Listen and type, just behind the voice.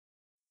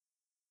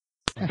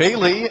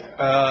Bailey,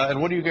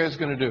 and what are you guys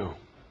going to do?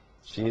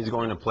 She's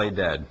going to play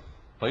dead.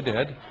 Play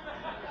dead,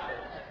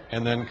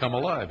 and then come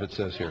alive, it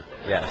says here.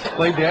 Yes.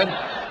 Play dead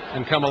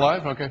and come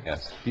alive? Okay.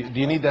 Yes. Do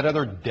you need that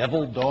other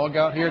devil dog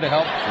out here to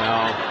help?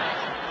 No.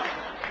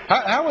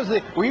 How was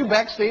it? Were you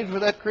backstage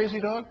with that crazy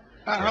dog?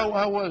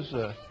 How was...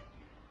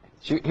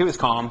 He was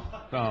calm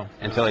Oh.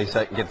 until he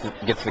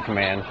gets the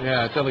command.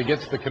 Yeah, until he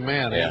gets the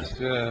command. Yeah.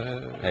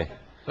 Hey.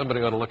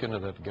 Somebody ought to look into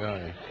that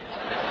guy.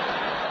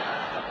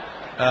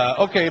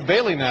 Okay,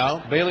 Bailey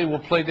now. Bailey will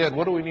play dead.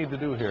 What do we need to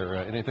do here?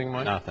 Anything,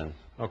 Mike? Nothing.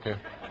 Okay.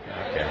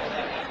 Okay.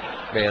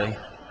 Bailey,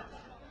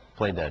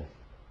 play dead.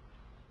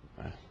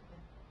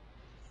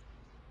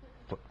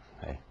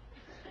 Hey.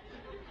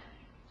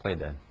 Play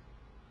dead.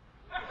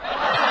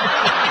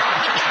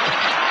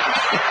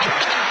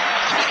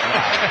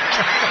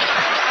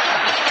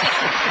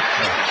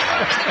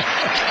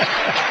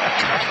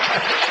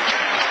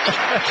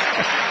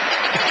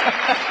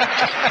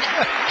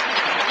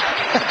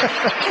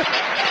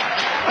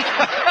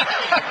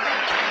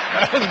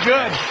 That was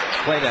good.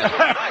 Play dead.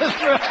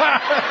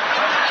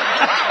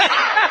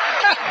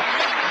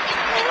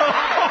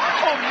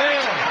 Oh,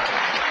 man.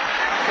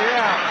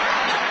 Yeah.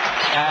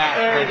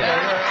 Play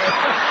dead.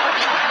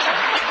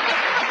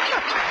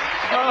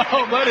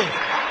 Oh, buddy.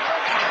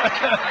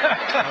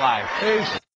 Live. Hey,